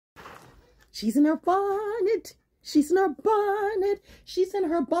She's in her bonnet. She's in her bonnet. She's in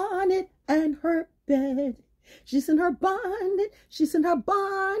her bonnet and her bed. She's in her bonnet. She's in her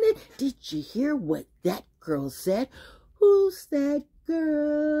bonnet. Did you hear what that girl said? Who's that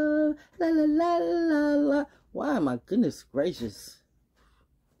girl? La la la la la. Why, my goodness gracious.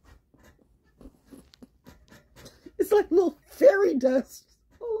 It's like little fairy dust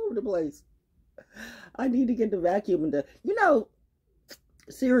all over the place. I need to get the vacuum and you know,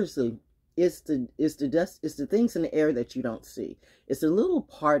 seriously, it's the dust, it's the things in the air that you don't see. It's the little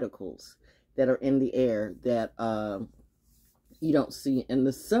particles that are in the air that you don't see. And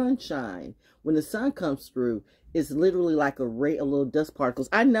the sunshine, when the sun comes through, it's literally like a ray of little dust particles.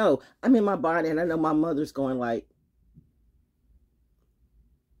 I know I'm in my body, and I know my mother's going like,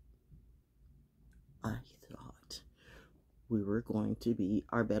 I thought we were going to be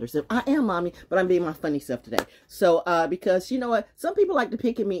our better self. I am, mommy, but I'm being my funny self today. So, because you know what? Some people like to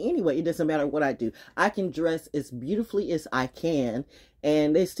pick at me anyway. It doesn't matter what I do. I can dress as beautifully as I can,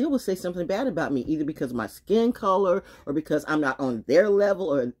 and they still will say something bad about me, either because of my skin color or because I'm not on their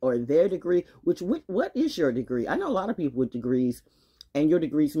level or their degree. What is your degree? I know a lot of people with degrees, and your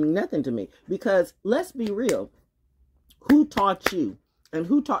degrees mean nothing to me. Because let's be real. Who taught you? And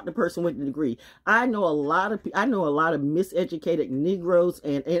who taught the person with the degree? I know a lot of miseducated Negroes,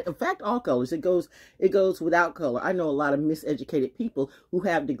 and in fact, all colors. It goes without color. I know a lot of miseducated people who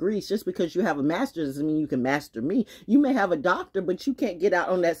have degrees. Just because you have a master's doesn't mean you can master me. You may have a doctor, but you can't get out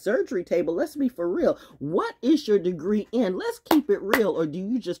on that surgery table. Let's be for real. What is your degree in? Let's keep it real. Or do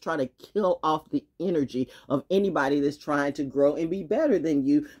you just try to kill off the energy of anybody that's trying to grow and be better than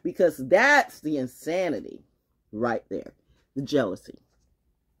you? Because that's the insanity right there. The jealousy.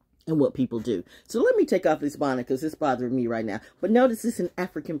 And what people do. So let me take off this bonnet because it's bothering me right now. But notice it's an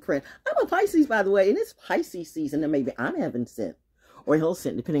African print. I'm a Pisces, by the way, and it's Pisces season, and maybe I'm heaven sent or hell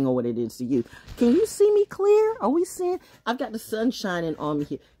sent, depending on what it is to you. Can you see me clear? Are we seeing? I've got the sun shining on me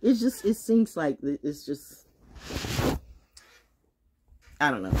here. It's just, it seems like it's just,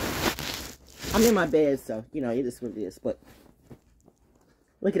 I don't know. I'm in my bed, so, you know, it is what it is. But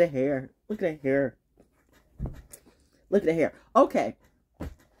look at the hair. Look at the hair. Look at the hair. Okay.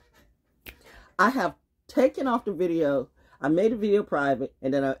 I have taken off the video. I made a video private,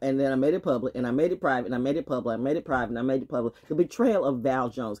 and then I made it public, and I made it private, and I made it public, I made it private, and I made it public. The betrayal of Val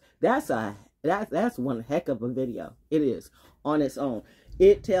Jones. That's one heck of a video. It is on its own.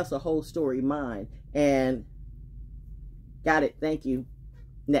 It tells the whole story, mine. And got it. Thank you.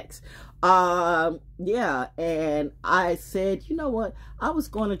 Next. Yeah, and I said, you know what? I was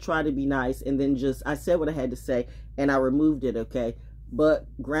going to try to be nice, and then I said what I had to say, and I removed it, okay? But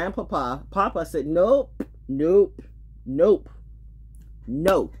Papa said, nope, nope, nope,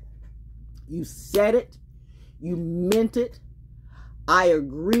 no. You said it. You meant it. I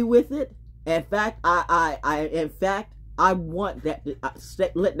agree with it. In fact, I want that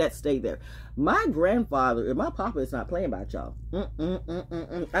to let that stay there. My grandfather and my papa is not playing about y'all.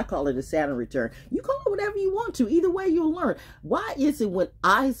 I call it a Saturn return. You call it whatever you want to. Either way, you'll learn. Why is it when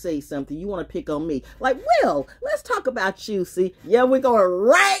I say something, you want to pick on me? Like, Will, let's talk about you, see? Yeah, we're going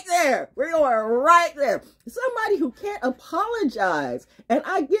right there. We're going right there. Somebody who can't apologize. And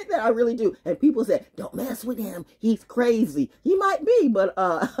I get that. I really do. And people say, don't mess with him. He's crazy. He might be, but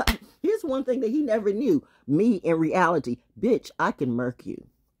here's one thing that he never knew. Me, in reality, bitch, I can murk you.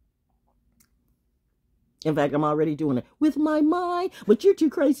 In fact, I'm already doing it with my mind, but you're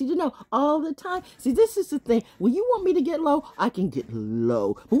too crazy to know all the time. See, this is the thing. When you want me to get low, I can get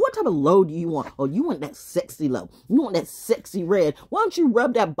low. But what type of low do you want? Oh, you want that sexy low. You want that sexy red. Why don't you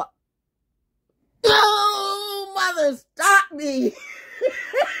rub that Oh, mother, stop me.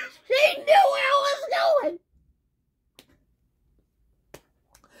 She knew where I was going.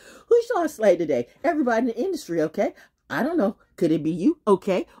 Who saw a slay today? Everybody in the industry, okay? I don't know. Could it be you?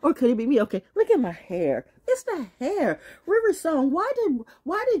 Okay. Or could it be me? Okay. Look at my hair. It's the hair. River Song,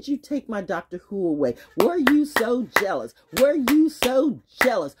 why did you take my Doctor Who away? Were you so jealous? Were you so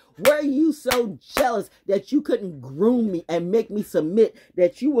jealous? Were you so jealous that you couldn't groom me and make me submit,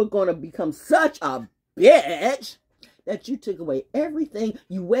 that you were going to become such a bitch that you took away everything?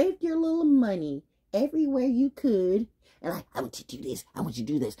 You waved your little money everywhere you could. And like, I want you to do this. I want you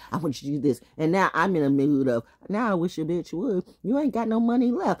to do this. I want you to do this. And now I'm in a mood of, now I wish your bitch would. You ain't got no money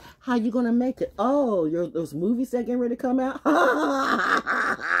left. How you going to make it? Oh, those movies that getting ready to come out?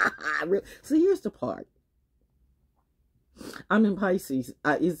 So here's the part. I'm in Pisces.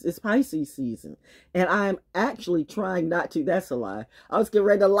 It's Pisces season. And I'm actually trying not to. That's a lie. I was getting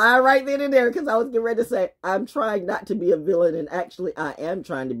ready to lie right then and there because I was getting ready to say I'm trying not to be a villain. And actually, I am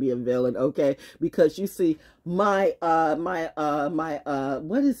trying to be a villain, okay? Because you see, what is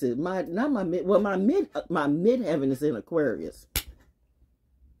it? My midheaven is in Aquarius.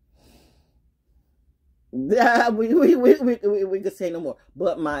 We could say no more.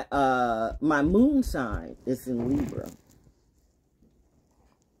 But my moon sign is in Libra.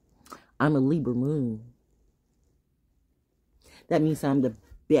 I'm a Libra moon. That means I'm the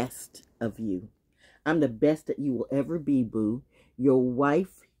best of you. I'm the best that you will ever be, boo. Your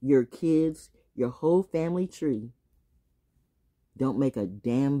wife, your kids, your whole family tree don't make a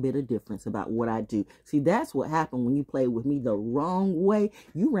damn bit of difference about what I do. See, that's what happened when you played with me the wrong way.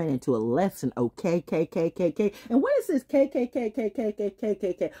 You ran into a lesson, okay, KKKK. And what is this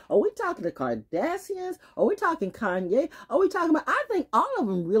KKKKKKKKK? Are we talking the Kardashians? Are we talking Kanye? Are we talking about, I think all of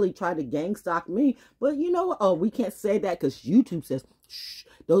them really tried to gang stalk me. But you know what? Oh, we can't say that because YouTube says, shh,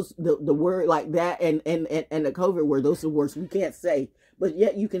 those, the word like that and the COVID word, those are words we can't say. But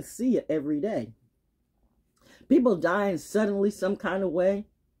yet you can see it every day. People dying suddenly some kind of way.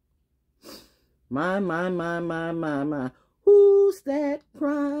 My. Who's that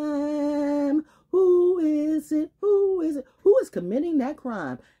crime? Who is it? Who is it? Who is committing that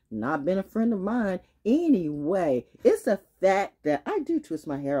crime? Not been a friend of mine. Anyway, it's a fact that I do twist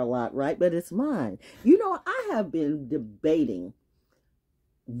my hair a lot, right? But it's mine. You know, I have been debating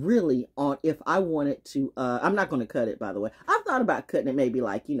really on if I wanted to, I'm not going to cut it, by the way. I've thought about cutting it maybe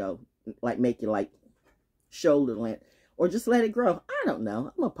like, you know, like make it like shoulder length or just let it grow. I don't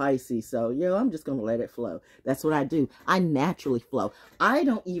know. I'm a Pisces, so you know, I'm just gonna let it flow. That's what I do. I naturally flow. I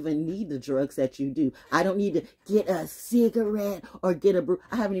don't even need the drugs that you do. I don't need to get a cigarette or get a brew.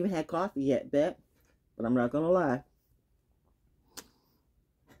 I haven't even had coffee yet, bet, but I'm not gonna lie.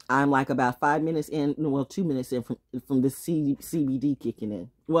 I'm like about 5 minutes in, well, 2 minutes in from the CBD kicking in.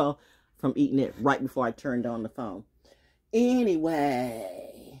 Well, from eating it right before I turned on the phone.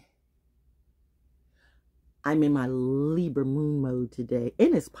 Anyway, I'm in my Libra moon mode today.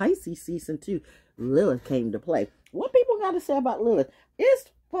 And it's Pisces season too. Lilith came to play. What people got to say about Lilith? It's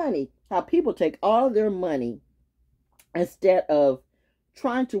funny how people take all their money instead of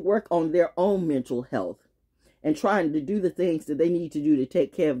trying to work on their own mental health and trying to do the things that they need to do to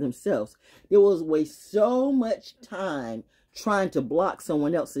take care of themselves. They will waste so much time trying to block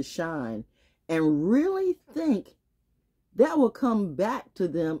someone else's shine and really think that will come back to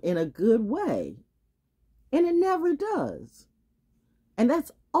them in a good way. And it never does. And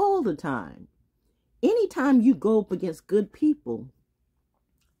that's all the time. Anytime you go up against good people,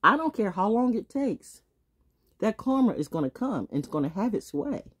 I don't care how long it takes, that karma is going to come and it's going to have its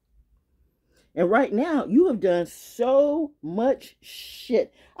way. And right now, you have done so much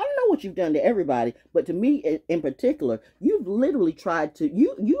shit. I don't know what you've done to everybody, but to me in particular, you've literally tried to,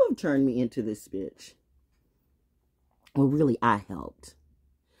 you have turned me into this bitch. Well, really, I helped.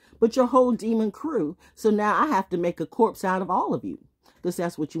 But your whole demon crew. So now I have to make a corpse out of all of you. Because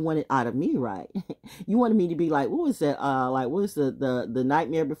that's what you wanted out of me, right? You wanted me to be like, what was that? Like, what was the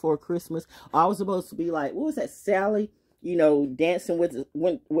Nightmare Before Christmas? I was supposed to be like, what was that? Sally, you know, dancing with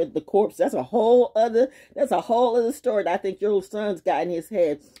the corpse. That's a whole other story that I think your little son's got in his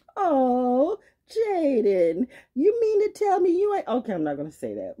head. Oh, Jaden, you mean to tell me you ain't okay? I'm not gonna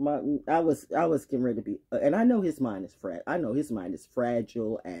say that. I was getting ready to be, and I know his mind is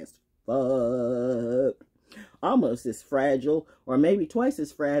fragile as fuck, almost as fragile, or maybe twice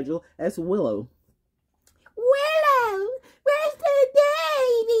as fragile as Willow. Willow, where's the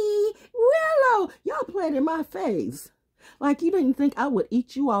baby? Willow, y'all playing in my face. Like, you didn't think I would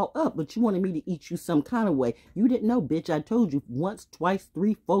eat you all up, but you wanted me to eat you some kind of way. You didn't know, bitch. I told you once, twice,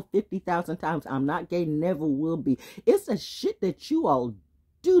 3, 4, 50,000 times. I'm not gay, never will be. It's a shit that you all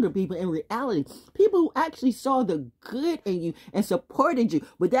do to people in reality. People who actually saw the good in you and supported you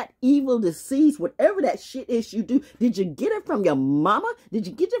with that evil disease, whatever that shit is you do. Did you get it from your mama? Did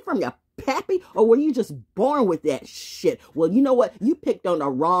you get it from your pappy? Or were you just born with that shit? Well, you know what? You picked on the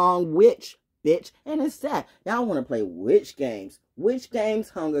wrong witch, bitch. And it's that. Y'all want to play witch games. Witch games,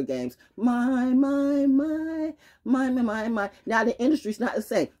 Hunger Games. My. Now the industry's not the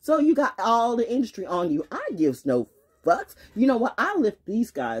same. So you got all the industry on you. I gives no fucks. You know what? I lift these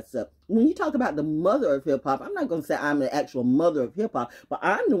guys up. When you talk about the mother of hip hop, I'm not going to say I'm the actual mother of hip hop, but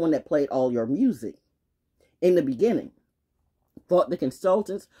I'm the one that played all your music in the beginning. Fought the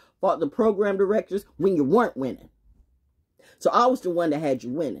consultants, fought the program directors when you weren't winning. So I was the one that had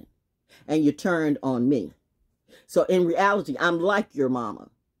you winning. And you turned on me. So in reality, I'm like your mama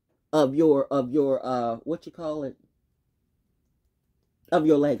of your what you call it? of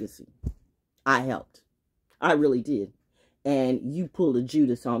your legacy. I helped. I really did. And you pulled a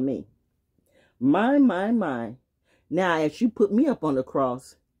Judas on me. My. Now, as you put me up on the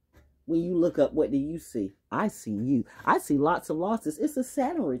cross, when you look up, what do you see? I see you. I see lots of losses. It's a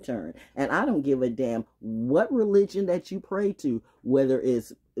Saturn return. And I don't give a damn what religion that you pray to, whether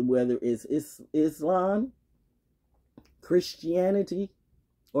it's Islam, Christianity,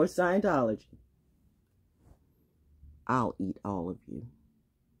 or Scientology. I'll eat all of you.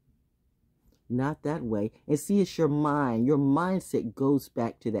 Not that way. And see, it's your mind. Your mindset goes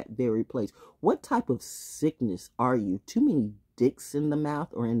back to that very place. What type of sickness are you? Too many dicks in the mouth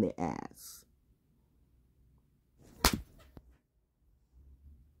or in the ass?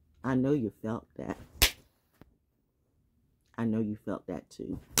 I know you felt that. I know you felt that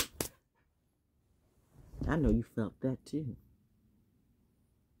too. I know you felt that too.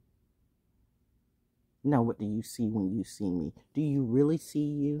 Now, what do you see when you see me? Do you really see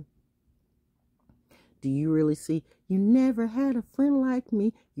you? Do you really see? You never had a friend like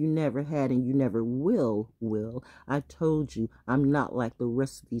me. You never had and you never will. I told you I'm not like the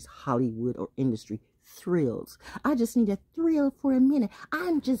rest of these Hollywood or industry thrills. I just need a thrill for a minute.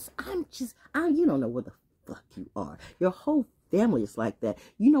 You don't know what the fuck you are. Your whole family is like that.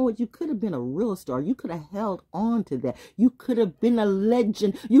 You know what? You could have been a real star. You could have held on to that. You could have been a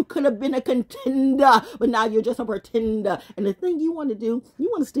legend. You could have been a contender. But now you're just a pretender. And the thing you want to do, you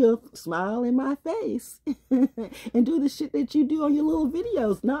want to still smile in my face and do the shit that you do on your little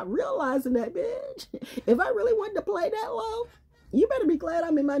videos, not realizing that, bitch. If I really wanted to play that low, you better be glad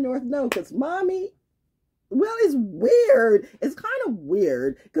I'm in my North Node, because mommy, well, it's weird. It's kind of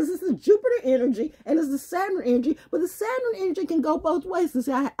weird because it's the Jupiter energy and it's the Saturn energy, but the Saturn energy can go both ways. So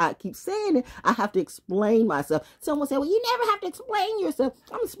see, I keep saying it. I have to explain myself. Someone said, well, you never have to explain yourself.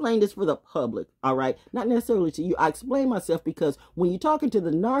 I'm explaining this for the public, all right? Not necessarily to you. I explain myself because when you're talking to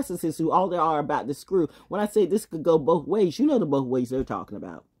the narcissists who all they are about the screw, when I say this could go both ways, you know the both ways they're talking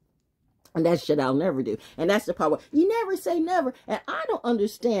about. And that shit I'll never do. And that's the part where you never say never. And I don't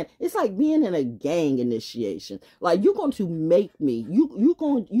understand. It's like being in a gang initiation. Like, you're going to make me. You're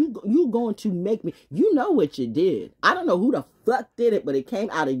going to make me. You know what you did. I don't know who the fuck did it, but it came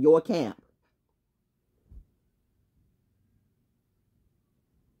out of your camp.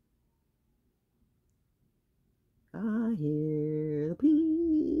 I hear the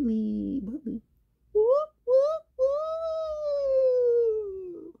peely. Whoop, whoop, whoop.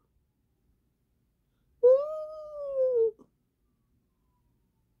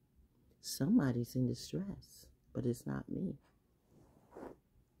 Somebody's in distress, but it's not me.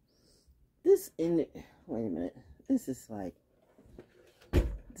 Wait a minute. This is like,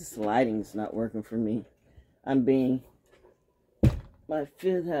 this lighting's not working for me. My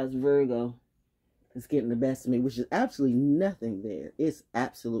fifth house Virgo is getting the best of me, which is absolutely nothing there. It's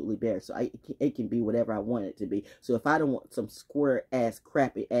absolutely bare. So it can be whatever I want it to be. So if I don't want some square ass,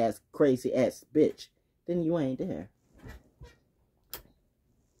 crappy ass, crazy ass bitch, then you ain't there.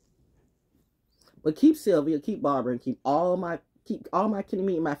 But keep Sylvia, keep Barbara, and keep all my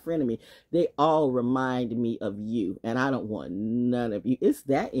enemy and my frenemy. They all remind me of you, and I don't want none of you. It's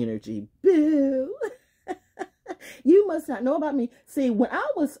that energy, boo. You must not know about me. See, when I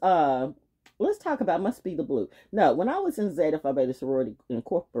was let's talk about Must Be the Blue. No, when I was in Zeta Phi Beta Sorority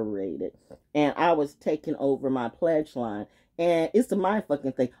Incorporated, and I was taking over my pledge line. And it's the mind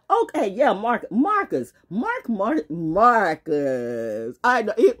fucking thing. Okay, yeah, Marcus. I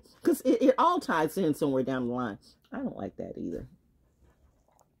know it, because it all ties in somewhere down the line. I don't like that either.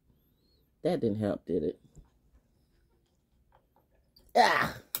 That didn't help, did it?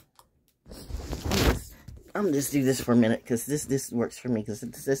 I'm just do this for a minute because this works for me, because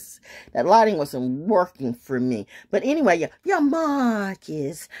that lighting wasn't working for me. But anyway, yeah,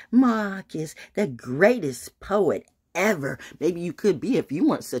 Marcus, the greatest poet ever. Maybe you could be if you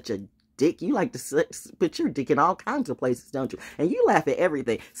weren't such a dick. You like to put your dick in all kinds of places, don't you? And you laugh at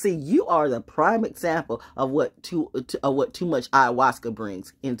everything. See, you are the prime example of what too much ayahuasca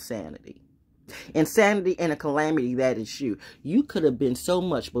brings. Insanity and a calamity that is you. You could have been so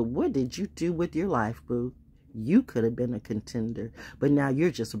much, but what did you do with your life, boo? You could have been a contender, but now you're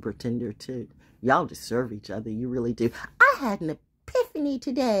just a pretender too. Y'all deserve each other. You really do. I had an epiphany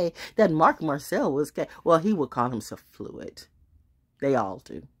today that Mark Marcel was gay. Well, he would call himself fluid. They all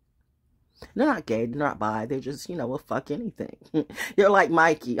do. They're not gay, they're not bi, they're just, well, fuck anything. They're like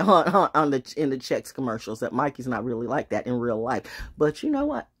Mikey in the Chex commercials, that Mikey's not really like that in real life. But you know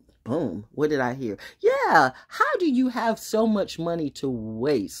what? Boom. What did I hear? Yeah, how do you have so much money to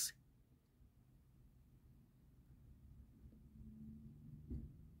waste?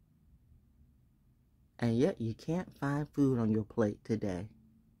 And yet you can't find food on your plate today.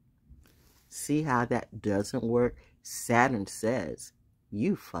 See how that doesn't work? Saturn says,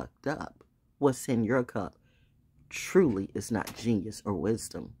 you fucked up. What's in your cup truly is not genius or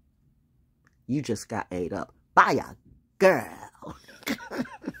wisdom. You just got ate up by a girl.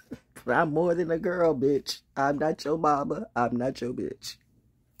 But I'm more than a girl, bitch. I'm not your mama. I'm not your bitch.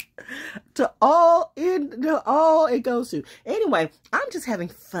 To all it goes to. Anyway, I'm just having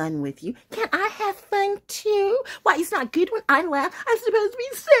fun with you. Can I have fun too? Why, it's not good when I laugh. I'm supposed to be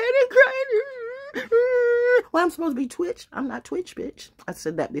sad and crying. Well, I'm supposed to be Twitch. I'm not Twitch, bitch. I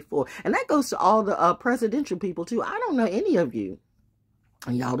said that before. And that goes to all the presidential people too. I don't know any of you.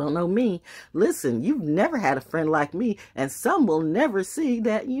 And y'all don't know me. Listen, you've never had a friend like me. And some will never see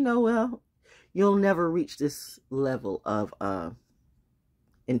that, you know, well, you'll never reach this level of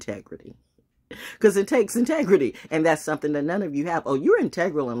integrity. Because it takes integrity. And that's something that none of you have. Oh, you're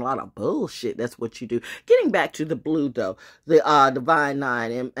integral in a lot of bullshit. That's what you do. Getting back to the blue, though. The Divine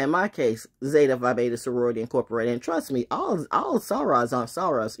Nine. In my case, Zeta Phi Beta Sorority Incorporated. And trust me, all Sorors aren't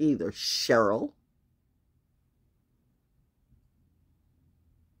Sorors either. Cheryl.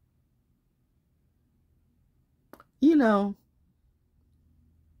 You know,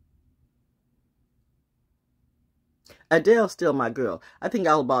 Adele's still my girl. I think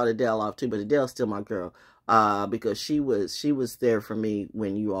I'll bought Adele off too, but Adele's still my girl. Because she was there for me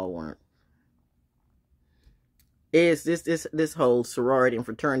when you all weren't. Is this whole sorority and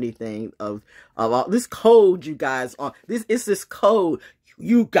fraternity thing of all this code you guys on this code.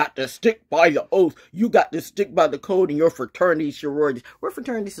 You got to stick by the oath. You got to stick by the code in your fraternity sororities. What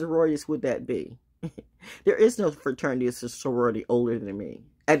fraternity sororities would that be? There is no fraternity or sorority older than me.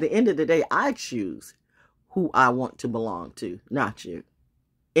 At the end of the day, I choose who I want to belong to, not you.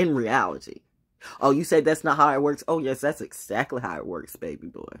 In reality. Oh, you say that's not how it works? Oh, yes, that's exactly how it works, baby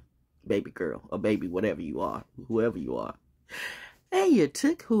boy, baby girl, or baby whatever you are, whoever you are. Hey, you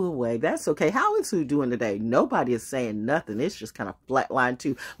took who away. That's okay. How is who doing today? Nobody is saying nothing. It's just kind of flatline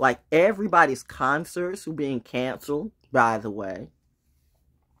too. Like everybody's concerts who being canceled, by the way.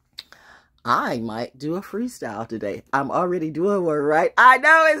 I might do a freestyle today. I'm already doing one, right? I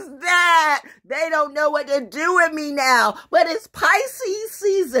know it's that. They don't know what to do with me now. But it's Pisces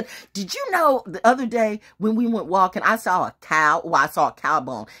season. Did you know the other day when we went walking, I saw a cow. Well, I saw a cow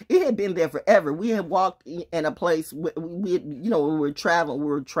bone. It had been there forever. We had walked in a place, we had, you know, when we were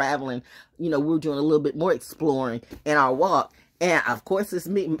traveling, you know, we were doing a little bit more exploring in our walk. And of course, it's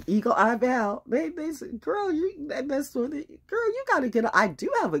me, Eagle Eye Val. They said, girl, that's what girl, you got a good eye. I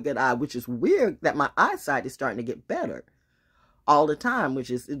do have a good eye, which is weird that my eyesight is starting to get better all the time, which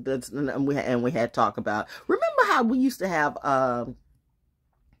is, and we had talk about, remember how we used to have,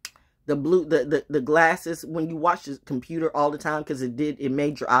 the glasses when you watch the computer all the time because it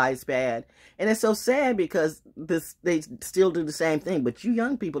made your eyes bad. And it's so sad because they still do the same thing, but you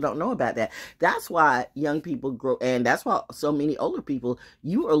young people don't know about that. That's why young people grow, and that's why so many older people,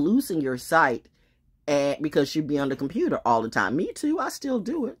 you are losing your sight and because you be on the computer all the time. Me too, I still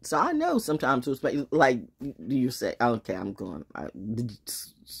do it. So I know sometimes it's like you say, okay, I'm going,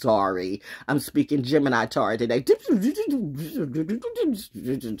 sorry, I'm speaking Gemini Tar today.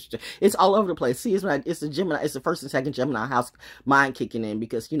 It's all over the place. See, it's the Gemini, it's the first and second Gemini house mind kicking in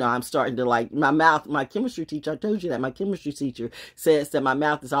because, you know, I'm starting to like, my mouth, my chemistry teacher, I told you that my chemistry teacher says that my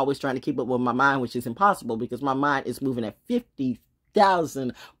mouth is always trying to keep up with my mind, which is impossible because my mind is moving at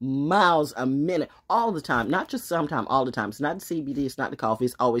 50,000 miles a minute all the time, not just sometime, all the time. It's not the CBD, it's not the coffee,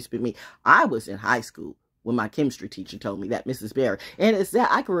 it's always been me. I was in high school when my chemistry teacher told me that, Mrs. Barry. And it's that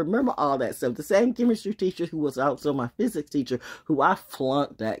I can remember all that stuff. The same chemistry teacher who was also my physics teacher, who I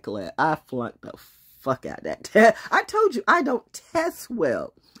flunked that class. I flunked the fuck out of that test. I told you I don't test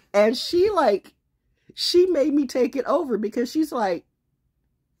well. And she made me take it over because she's like,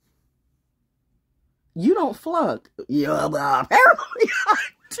 you don't flunk. Yeah, but apparently I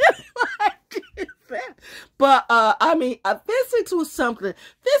do. I did that. But, I mean, physics was something.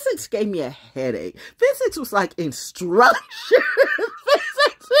 Physics gave me a headache. Physics was like instructions.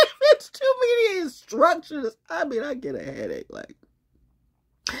 Physics, if it's too many instructions, I mean, I get a headache, like.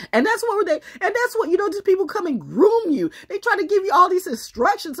 And that's what, you know, these people come and groom you. They try to give you all these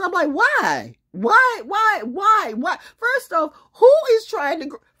instructions. I'm like, why? Why? First off, who is trying to,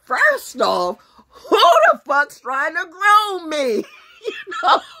 who the fuck's trying to groom me? You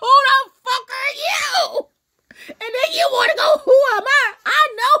know, who the fuck are you? And then you want to go, who am I? I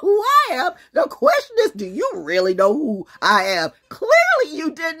know who I am. The question is, do you really know who I am? Clearly you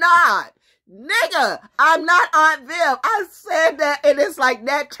did not. Nigga, I'm not Aunt Viv. I said that, and it's like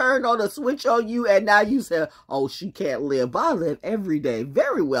that turned on a switch on you, and now you said, oh, she can't live. But I live every day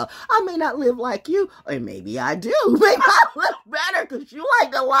very well. I may not live like you, or maybe I do. Maybe I live better because you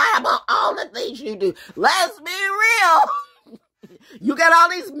like to lie about all the things you do. Let's be real. You got all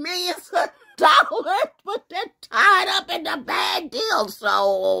these millions of dollars, but they're tied up in the bad deal,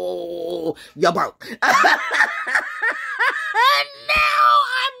 so you're broke. And now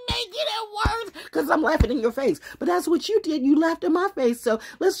I'm making it worse because I'm laughing in your face. But that's what you did. You laughed in my face. So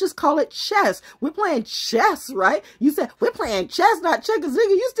let's just call it chess. We're playing chess, right? You said, we're playing chess, not checkers. Nigga,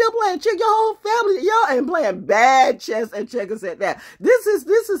 you still playing checkers. Your whole family, y'all ain't playing bad chess and checkers at that. This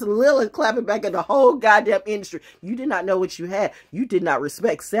is Lilith clapping back at the whole goddamn industry. You did not know what you had. You did not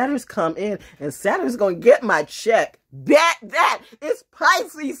respect. Saturn's come in, and Saturn's going to get my check. That is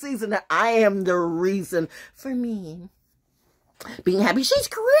Pisces season. And I am the reason for me being happy. She's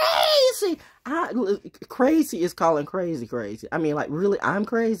crazy. Crazy is calling crazy. I mean, like, really, I'm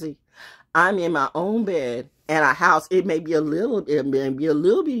crazy. I'm in my own bed and a house. It may be a little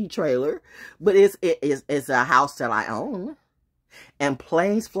bitty trailer, but it's a house that I own. And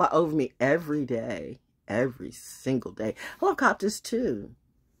planes fly over me every day, every single day. Helicopters too.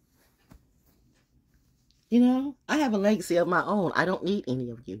 You know, I have a legacy of my own. I don't need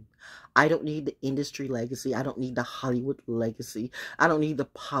any of you. I don't need the industry legacy. I don't need the Hollywood legacy. I don't need the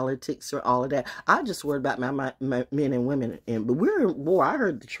politics or all of that. I just worry about my men and women. But boy, I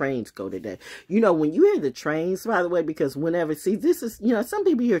heard the trains go today. You know, when you hear the trains, by the way, because whenever, see, this is, you know, some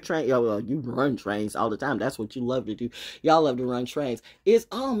people hear train, oh, well, you run trains all the time. That's what you love to do. Y'all love to run trains. It's,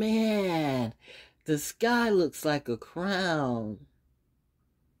 oh man, the sky looks like a crown.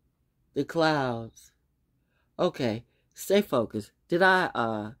 The clouds. Okay, stay focused.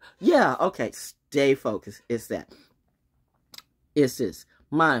 Yeah, okay, stay focused. It's that. It's this.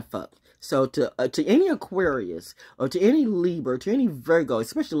 Mind fuck. So to any Aquarius, or to any Libra, to any Virgo,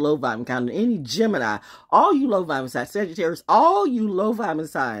 especially low vibing kind, any Gemini, all you low vibing signs, Sagittarius, all you low vibing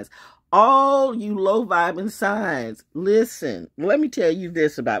signs, listen, let me tell you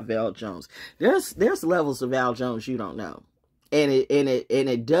this about Val Jones. There's levels of Val Jones you don't know. And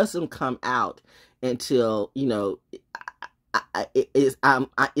it doesn't come out until, you know,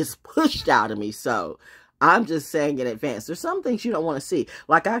 it's pushed out of me. So I'm just saying in advance, there's some things you don't want to see.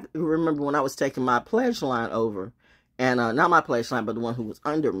 Like, I remember when I was taking my pledge line over, and not my pledge line, but the one who was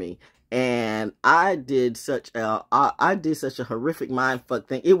under me, and I did such a horrific mindfuck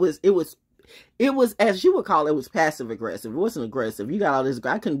thing. It was, as you would call it, was passive aggressive. It wasn't aggressive. You got all this,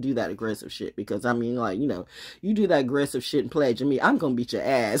 I couldn't do that aggressive shit, because I mean, like, you know, you do that aggressive shit and pledge me, I'm gonna beat your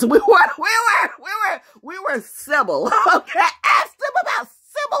ass. We were civil. Okay, ask them about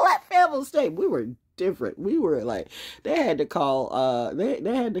civil at Family State. We were different. We were like, they had to call they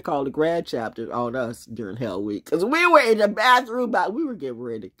had to call the grad chapter on us during Hell Week, because we were in the bathroom, but we were getting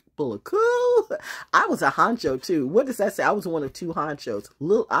ready to pull a coup. I was a honcho too. What does that say? I was one of 2 honchos.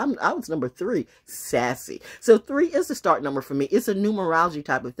 I was number 3, sassy. So 3 is the start number for me. It's a numerology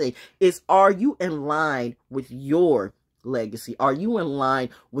type of thing. It's, are you in line with your legacy? Are you in line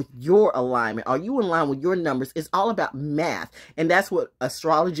with your alignment? Are you in line with your numbers? It's all about math, and that's what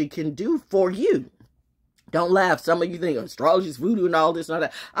astrology can do for you. Don't laugh. Some of you think astrology is voodoo and all this and all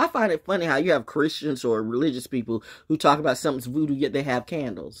that. I find it funny how you have Christians or religious people who talk about something's voodoo, yet they have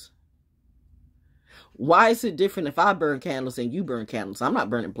candles. Why is it different if I burn candles and you burn candles? I'm not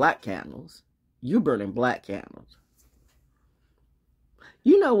burning black candles. You're burning black candles.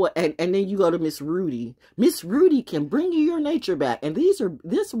 You know what? And then you go to Miss Rudy. Miss Rudy can bring you your nature back. And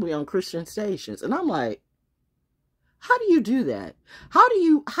this will be on Christian stations. And I'm like, how do you do that? How do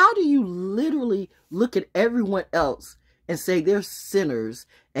you literally look at everyone else and say they're sinners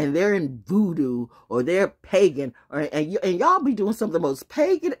and they're in voodoo or they're pagan, and y'all be doing some of the most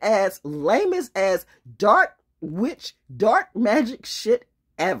pagan ass, lamest ass, dark witch, dark magic shit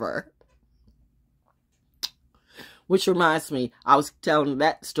ever? Which reminds me, I was telling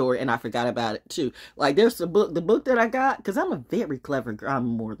that story and I forgot about it too. Like, there's the book that I got, because I'm a very clever girl. I'm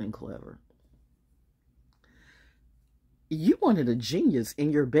more than clever. You wanted a genius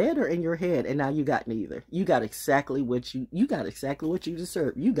in your bed or in your head, and now you got neither. You got exactly what you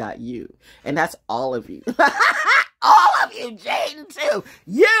deserve. You got you. And that's all of you. All of you, Jaden, too.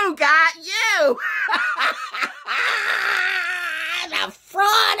 You got you. The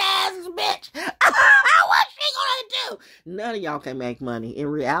fraud-ass bitch. What's she gonna do? None of y'all can make money. In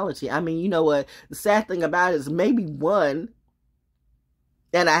reality, I mean, you know what? The sad thing about it is maybe one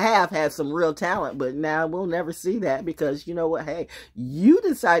and I have had some real talent, but now we'll never see that, because you know what? Hey, you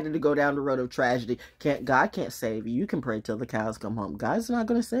decided to go down the road of tragedy. God can't save you. You can pray till the cows come home. God's not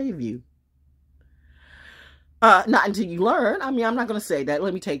going to save you. Not until you learn. I mean, I'm not going to say that.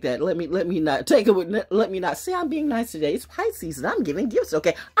 Let me take that. Let me not take it with, let me not say I'm being nice today. It's Pisces and I'm giving gifts,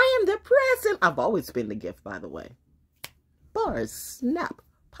 okay? I am the present. I've always been the gift, by the way. Bars, snap,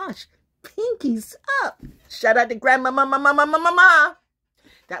 posh, pinkies up. Shout out to grandma, mama.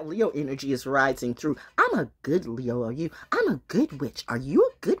 That Leo energy is rising through. I'm a good Leo, are you? I'm a good witch. Are you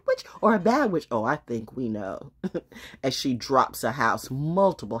a good witch or a bad witch? Oh, I think we know. As she drops a house,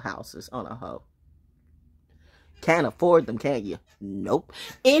 multiple houses on a hoe. Can't afford them, can you? Nope.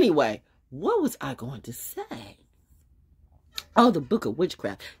 Anyway, what was I going to say? Oh, the Book of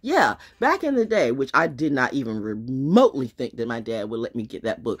Witchcraft. Yeah, back in the day, which I did not even remotely think that my dad would let me get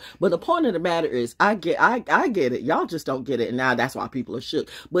that book. But the point of the matter is, I get it. Y'all just don't get it. And now that's why people are shook.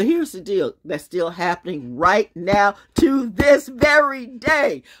 But here's the deal that's still happening right now to this very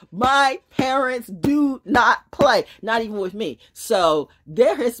day. My parents do not play. Not even with me. So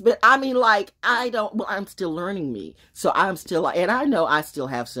there has been, I mean, like, I'm still learning me. So I'm still, and I know I still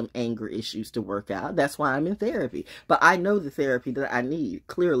have some anger issues to work out. That's why I'm in therapy. But I know the therapy that I need,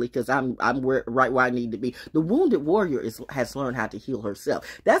 clearly, because I'm right where I need to be. The wounded warrior has learned how to heal herself.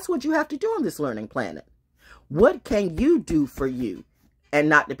 That's what you have to do on this learning planet. What can you do for you and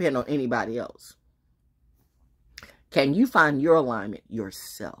not depend on anybody else? Can you find your alignment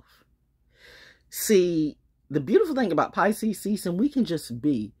yourself? See, the beautiful thing about Pisces season, we can just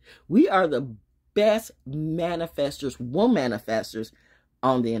be. We are the best manifestors, manifestors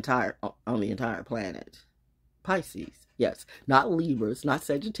on the entire planet. Pisces. Yes, not Libras, not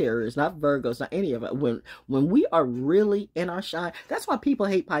Sagittarius, not Virgos, not any of it. When we are really in our shine, that's why people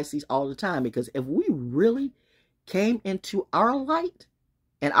hate Pisces all the time. Because if we really came into our light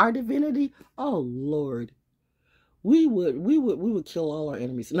and our divinity, oh Lord, we would kill all our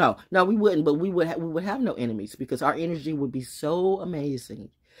enemies. No, we wouldn't. But we would have no enemies because our energy would be so amazing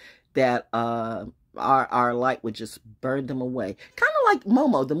that our light would just burn them away. Kind of like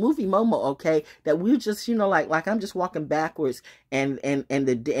Momo, the movie Momo, okay? That we're just, you know, like I'm just walking backwards and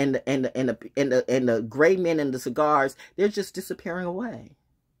the gray men and the cigars, they're just disappearing away.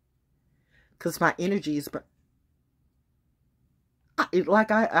 Cause my energy is I very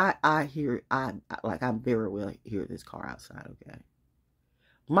well hear this car outside, okay?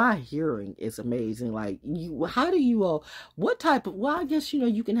 My hearing is amazing. Like, how do you all, what type of, well, I guess, you know,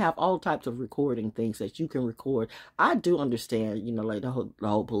 you can have all types of recording things that you can record. I do understand, you know, like the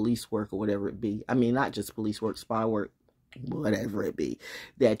whole police work or whatever it be. I mean, not just police work, spy work, whatever it be,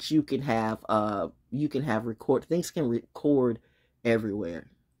 that you can have things can record everywhere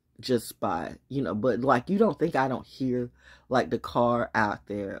just by, you know, but like, you don't think I don't hear like the car out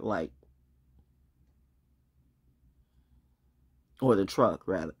there, like, or the truck,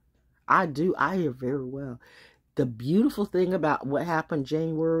 rather. I do. I hear very well. The beautiful thing about what happened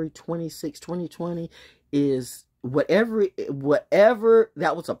January 26, 2020 is whatever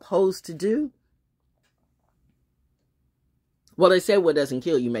that was supposed to do. Well, they say what doesn't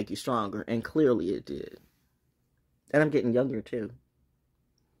kill you make you stronger. And clearly it did. And I'm getting younger, too.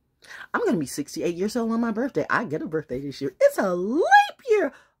 I'm going to be 68 years old on my birthday. I get a birthday this year. It's a leap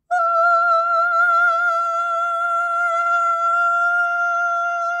year.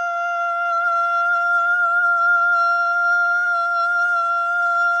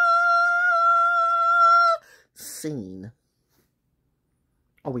 Scene.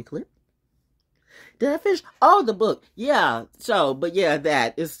 Are we clear? Did I finish? Oh, the book. Yeah. So, but yeah,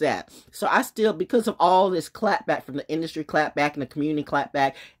 it's that. So I still, because of all this clapback from the industry clapback and the community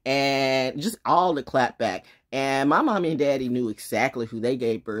clapback and just all the clapback. And my mommy and daddy knew exactly who they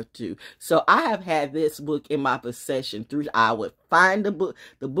gave birth to. So I have had this book in my possession I would find the book.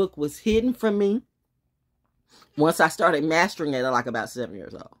 The book was hidden from me once I started mastering it at like about 7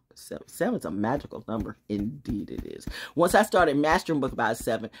 years old. Seven's a magical number. Indeed it is. Once I started mastering book about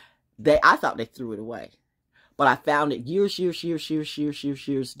 7, I thought they threw it away. But I found it years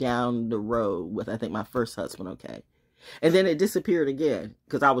down the road with, I think, my first husband, okay? And then it disappeared again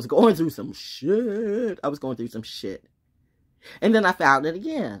because I was going through some shit. And then I found it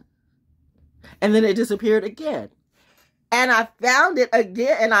again. And then it disappeared again. And I found it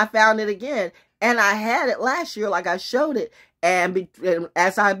again, and I found it again. And I had it last year, like I showed it. And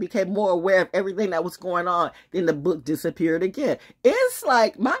as I became more aware of everything that was going on, then the book disappeared again. It's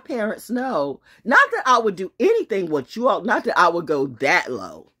like my parents know. Not that I would do anything with you all. Not that I would go that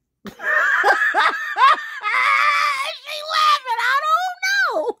low. She laughing. I don't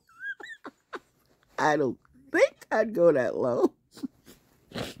know. I don't think I'd go that low.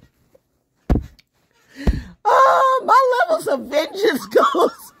 Oh, my levels of vengeance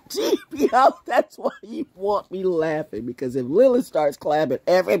goes deep, yo. That's why you want me laughing, because if Lilith starts clapping,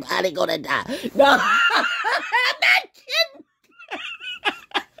 everybody gonna die. No,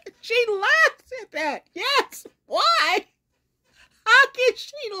 She laughs at that. Yes. Why? How can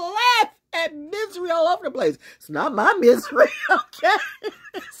she laugh at misery all over the place? It's not my misery, okay?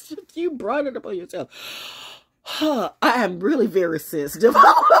 It's just you brought it upon yourself. I am really very sensitive.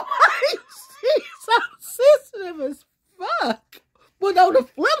 She's so sensitive as fuck. But on the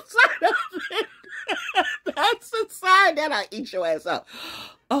flip side of it, that's the side that I eat your ass up.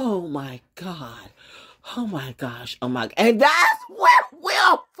 Oh my God. Oh my gosh. Oh my God. And that's where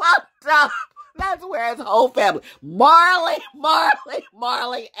Will fucked up. That's where his whole family, Marley,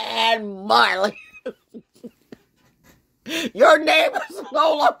 and Marley. Your name is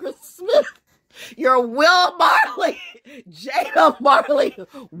no longer Smith. You're Will Marley, Jada Marley,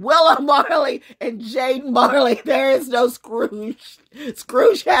 Willa Marley, and Jade Marley. There is no Scrooge.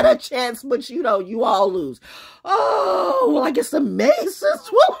 Scrooge had a chance, but you know, you all lose. Oh, well, I guess the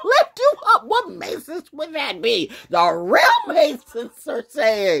Masons will lift you up. What Masons would that be? The real Masons are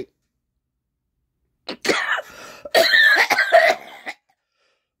saying.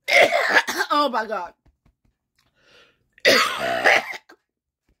 Oh my God.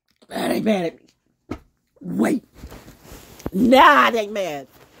 That ain't mad at me. Wait. Nah, they ain't mad.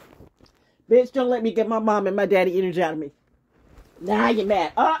 Bitch, don't let me get my mom and my daddy energy out of me. Now you're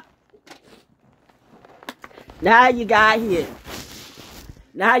mad. Now you got here.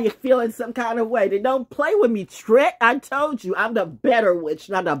 Now you're feeling some kind of way. They don't play with me, Trick. I told you, I'm the better witch,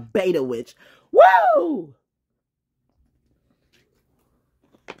 not the beta witch. Woo!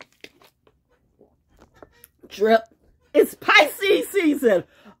 Trip. It's Pisces season.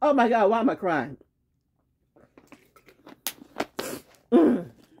 Oh my God, why am I crying?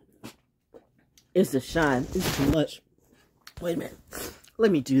 It's a shine. It's too much. Wait a minute.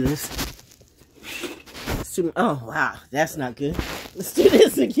 Let me do this. Oh, wow. That's not good. Let's do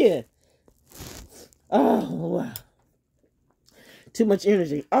this again. Oh, wow. Too much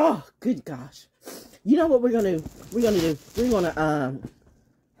energy. Oh, good gosh. You know what we're going to do? We're going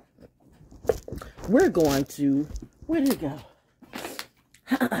to where did it go?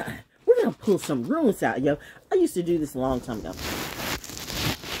 We're going to pull some runes out, yo. I used to do this a long time ago.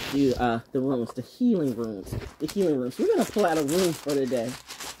 Do the runes, the healing runes. The healing runes. We're going to pull out a rune for today.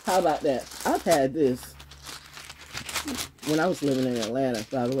 How about that? I've had this when I was living in Atlanta,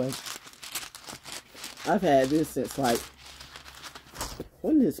 by the way. I've had this since, like,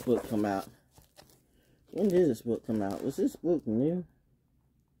 when did this book come out? When did this book come out? Was this book new?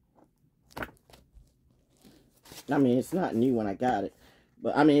 I mean, it's not new when I got it.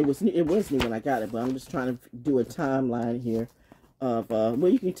 But, I mean, it was new when I got it. But I'm just trying to do a timeline here of, well,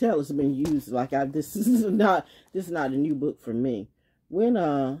 you can tell it's been used. Like, this is not a new book for me.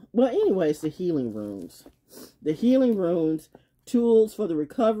 Well, anyway, it's the healing runes. The healing runes, tools for the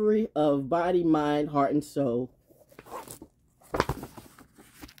recovery of body, mind, heart, and soul.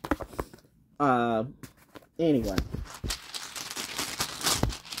 Anyway.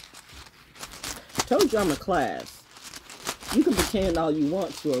 Told you I'm a class. You can pretend all you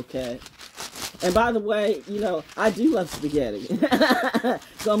want to, okay? And by the way, you know, I do love spaghetti.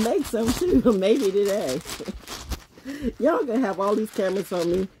 Gonna make some too, maybe today. Y'all gonna have all these cameras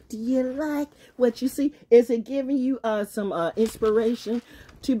on me. Do you like what you see? Is it giving you some inspiration?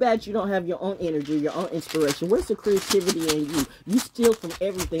 Too bad you don't have your own energy, your own inspiration. Where's the creativity in you? You steal from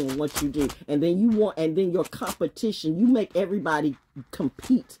everything in what you do. And then your competition, you make everybody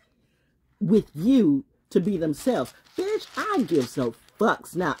compete with you to be themselves. Bitch, I give no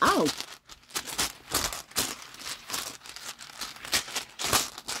fucks. Now, I don't.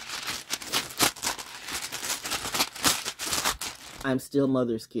 I'm still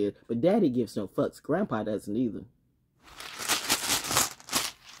mother's kid, but daddy gives no fucks. Grandpa doesn't either.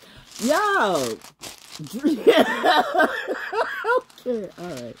 Yo! Okay,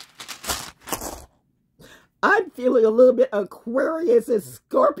 alright. I'm feeling a little bit Aquarius and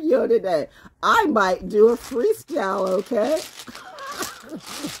Scorpio today. I might do a freestyle, okay?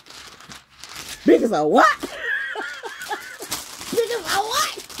 Big as a what? Big as a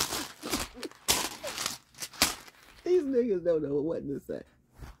what? These niggas don't know what to say.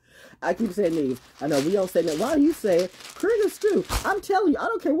 I keep saying these. I know we don't say that. Why do you say it? Critters too. I'm telling you, I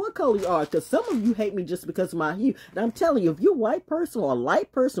don't care what color you are, because some of you hate me just because of my hue. And I'm telling you, if you're a white person or a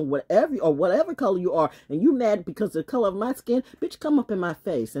light person, whatever color you are, and you mad because of the color of my skin, bitch, come up in my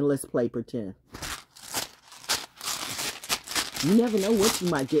face and let's play pretend. You never know what you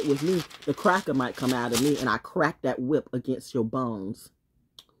might get with me. The cracker might come out of me, and I crack that whip against your bones.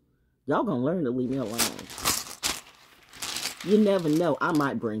 Y'all gonna learn to leave me alone. You never know. I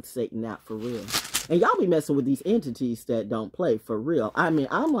might bring Satan out for real. And y'all be messing with these entities that don't play for real. I mean,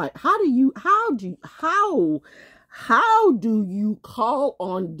 I'm like, how How do you call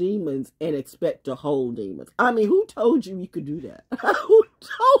on demons and expect to hold demons? I mean, who told you could do that? Who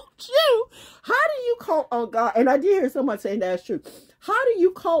told you? How do you call on God? And I did hear someone saying that's true. How do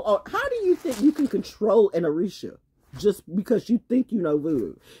you think you can control an Orisha just because you think you know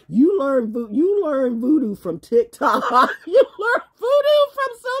voodoo? You learn voodoo from TikTok. You learn voodoo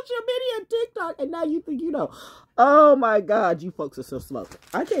from social media and TikTok, and now you think you know. Oh my God, you folks are so slow.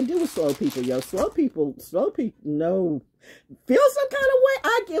 I can't deal with slow people, yo. Slow people, no. Feel some kind of way?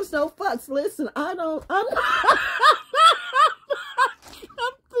 I give no fucks. Listen, I'm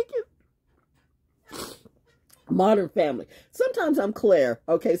thinking Modern Family. Sometimes I'm Claire,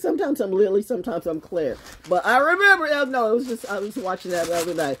 okay? Sometimes I'm Lily, sometimes I'm Claire. But I remember, no, it was just, I was watching that the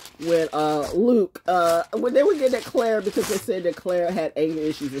other night when Luke, when they were getting at Claire because they said that Claire had anger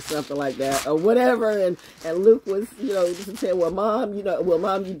issues or something like that, or whatever, and Luke was, you know, just saying, well, Mom, you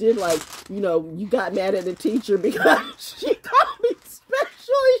did like, you know, you got mad at the teacher because she called me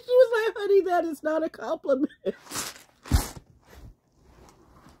special, and she was like, honey, that is not a compliment.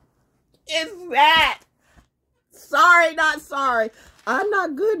 It's that. Sorry, not sorry. I'm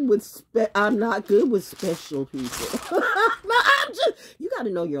not good with special people. No, you got to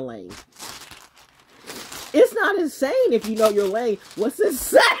know your lane. It's not insane if you know your lane. What's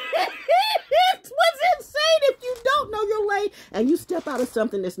insane? What's insane if you don't know your lane and you step out of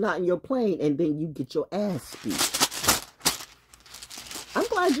something that's not in your plane and then you get your ass beat. I'm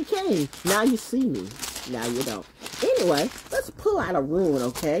glad you came. Now you see me. Now you don't. Anyway, let's pull out a rune,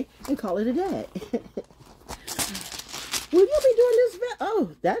 okay? And call it a day. Will you be doing this?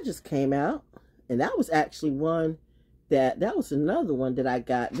 Oh, that just came out. And that was actually one that was another one that I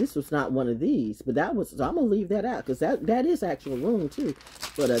got. This was not one of these, but that was, so I'm going to leave that out because that is actual rune too.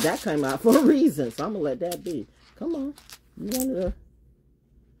 But that came out for a reason, so I'm going to let that be. Come on. You wanted to,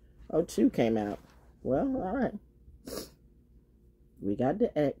 oh, 2 came out. Well, all right. We got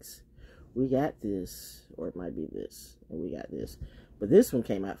the X. We got this, or it might be this, and we got this. But this one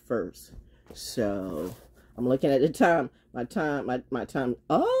came out first. So I'm looking at the time. My time.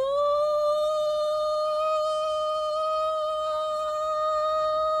 Oh!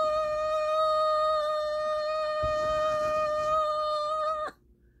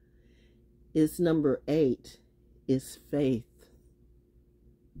 It's number 8. It's faith.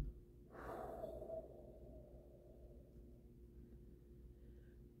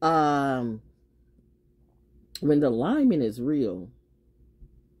 When the alignment is real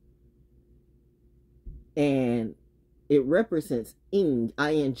and it represents ing,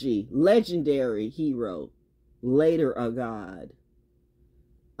 legendary hero, later a god,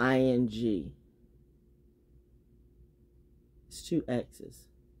 ing. It's 2 X's.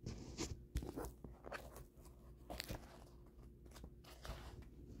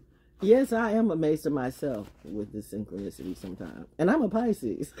 Yes, I am amazed at myself with this synchronicity sometimes. And I'm a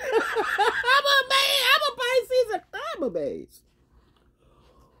Pisces. I'm a Pisces and I'm amazed.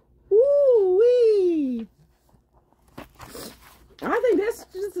 Ooh-wee. I think that's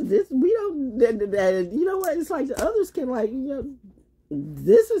just this. We don't, you know what? It's like the others can, like, you know,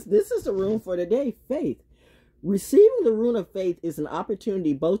 this is the rune for today, faith. Receiving the rune of faith is an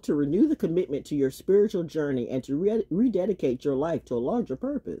opportunity both to renew the commitment to your spiritual journey and to rededicate your life to a larger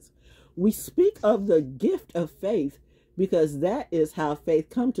purpose. We speak of the gift of faith because that is how faith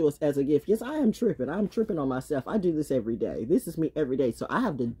comes to us as a gift. Yes, I am tripping. I'm tripping on myself. I do this every day. This is me every day. So I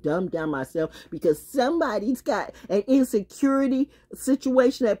have to dumb down myself because somebody's got an insecurity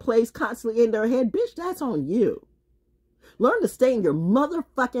situation that plays constantly in their head. Bitch, that's on you. Learn to stay in your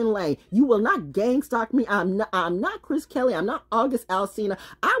motherfucking lane. You will not gang stalk me. I'm not Chris Kelly. I'm not August Alsina.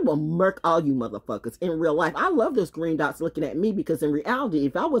 I will murk all you motherfuckers in real life. I love those green dots looking at me because in reality,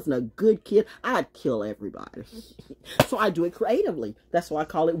 if I wasn't a good kid, I'd kill everybody. So I do it creatively. That's why I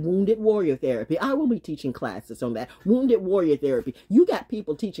call it Wounded Warrior Therapy. I will be teaching classes on that. Wounded Warrior Therapy. You got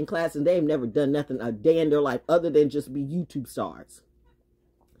people teaching classes and they've never done nothing a day in their life other than just be YouTube stars.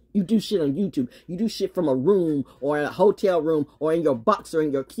 You do shit on YouTube. You do shit from a room or in a hotel room or in your box or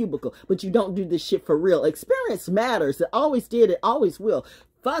in your cubicle. But you don't do this shit for real. Experience matters. It always did. It always will.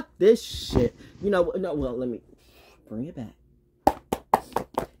 Fuck this shit. You know, no, well, let me bring it back.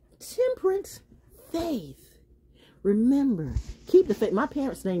 Temperance, faith. Remember, keep the faith. My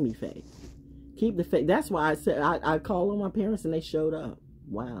parents named me Faith. Keep the faith. That's why I said I called on my parents and they showed up.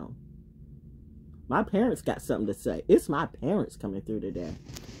 Wow. My parents got something to say. It's my parents coming through today.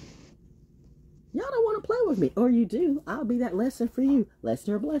 Y'all don't want to play with me. Or you do. I'll be that lesson for you.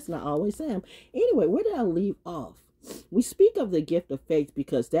 Lesson or blessing. I always am. Anyway, where did I leave off? We speak of the gift of faith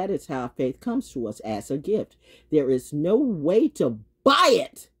because that is how faith comes to us as a gift. There is no way to buy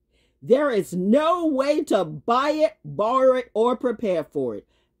it. There is no way to buy it, borrow it, or prepare for it.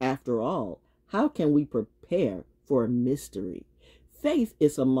 After all, how can we prepare for a mystery? Faith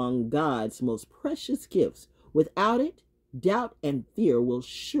is among God's most precious gifts. Without it, doubt and fear will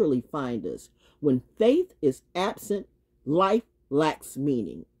surely find us. When faith is absent, life lacks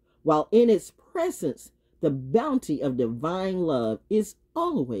meaning. While in its presence, the bounty of divine love is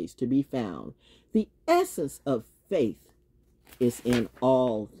always to be found. The essence of faith is in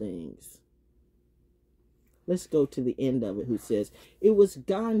all things. Let's go to the end of it, who says, it was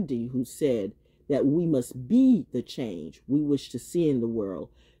Gandhi who said that we must be the change we wish to see in the world.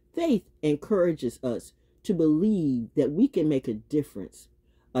 Faith encourages us to believe that we can make a difference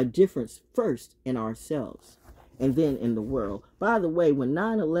first in ourselves and then in the world. By the way, when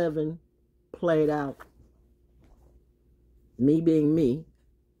 9/11 played out, me being me,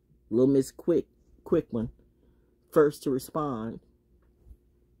 little Miss Quick one, first responder,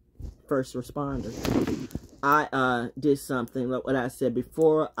 I did something like what I said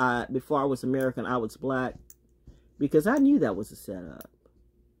before I was American, I was black, because I knew that was a setup.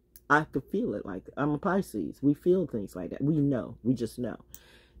 I could feel it. Like, I'm a Pisces. We feel things like that. We know. We just know.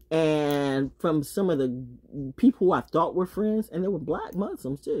 And from some of the people who I thought were friends, and they were black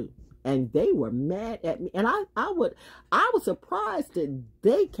Muslims too, and they were mad at me. And I was surprised that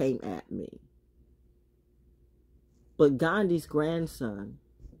they came at me. But Gandhi's grandson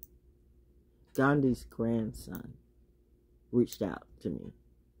reached out to me.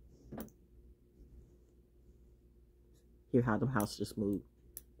 Hear how the house just moved,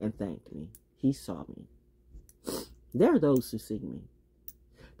 and thanked me. He saw me. There are those who see me.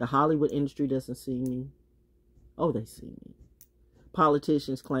 The Hollywood industry doesn't see me. Oh, they see me.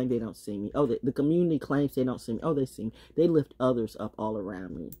 Politicians claim they don't see me. Oh, the community claims they don't see me. Oh, they see me. They lift others up all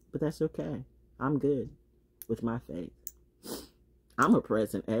around me. But that's okay. I'm good with my faith. I'm a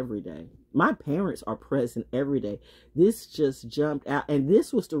present every day. My parents are present every day. This just jumped out. And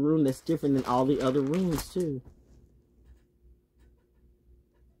this was the room that's different than all the other rooms too.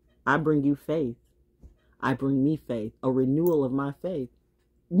 I bring you faith. I bring me faith. A renewal of my faith.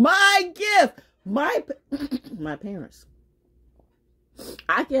 My gift. My parents.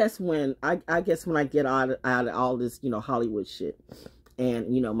 I guess when I get out of all this, Hollywood shit, and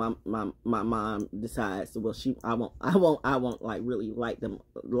my mom decides, well, I won't like really light them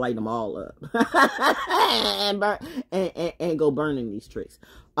all up and go burning these tricks.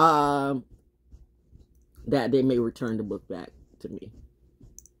 That they may return the book back to me.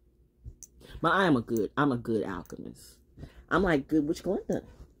 But I'm a good alchemist. I'm like Good Witch Glenda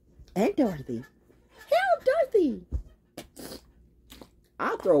and Dorothy. Help, Dorothy!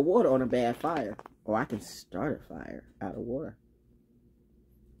 I'll throw water on a bad fire, or I can start a fire out of water.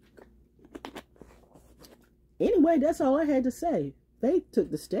 Anyway, that's all I had to say. Faith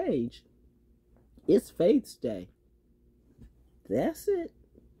took the stage. It's Faith's day. That's it.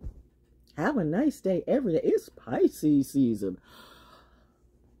 Have a nice day every day. It's Pisces season.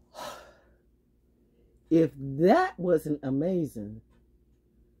 If that wasn't amazing,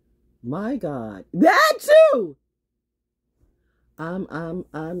 my God, that too. I'm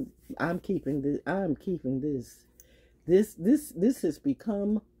keeping this. I'm keeping this. This has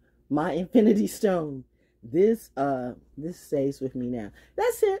become my infinity stone. This stays with me now.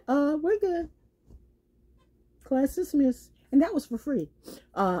 That's it. We're good. Class dismissed. And that was for free.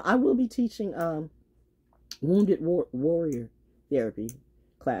 I will be teaching wounded warrior therapy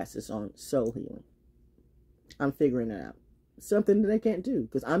classes on soul healing. I'm figuring it out. Something that they can't do,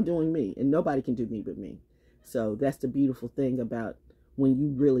 because I'm doing me, and nobody can do me but me. So that's the beautiful thing about when you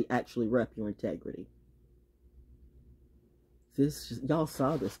really actually rep your integrity. Y'all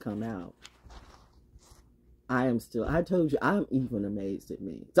saw this come out. I told you, I'm even amazed at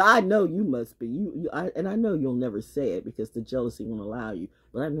me. So I know you must be. And I know you'll never say it because the jealousy won't allow you.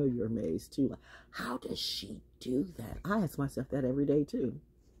 But I know you're amazed too. Like, how does she do that? I ask myself that every day too.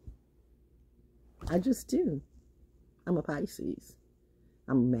 I just do. I'm a Pisces.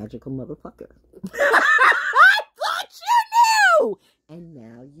 I'm a magical motherfucker. I thought you knew! And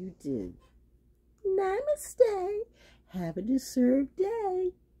now you do. Namaste. Have a deserved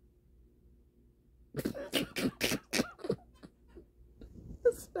day.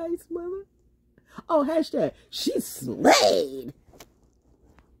 That's nice, mother. Oh, hashtag, she slayed.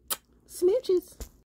 Smooches.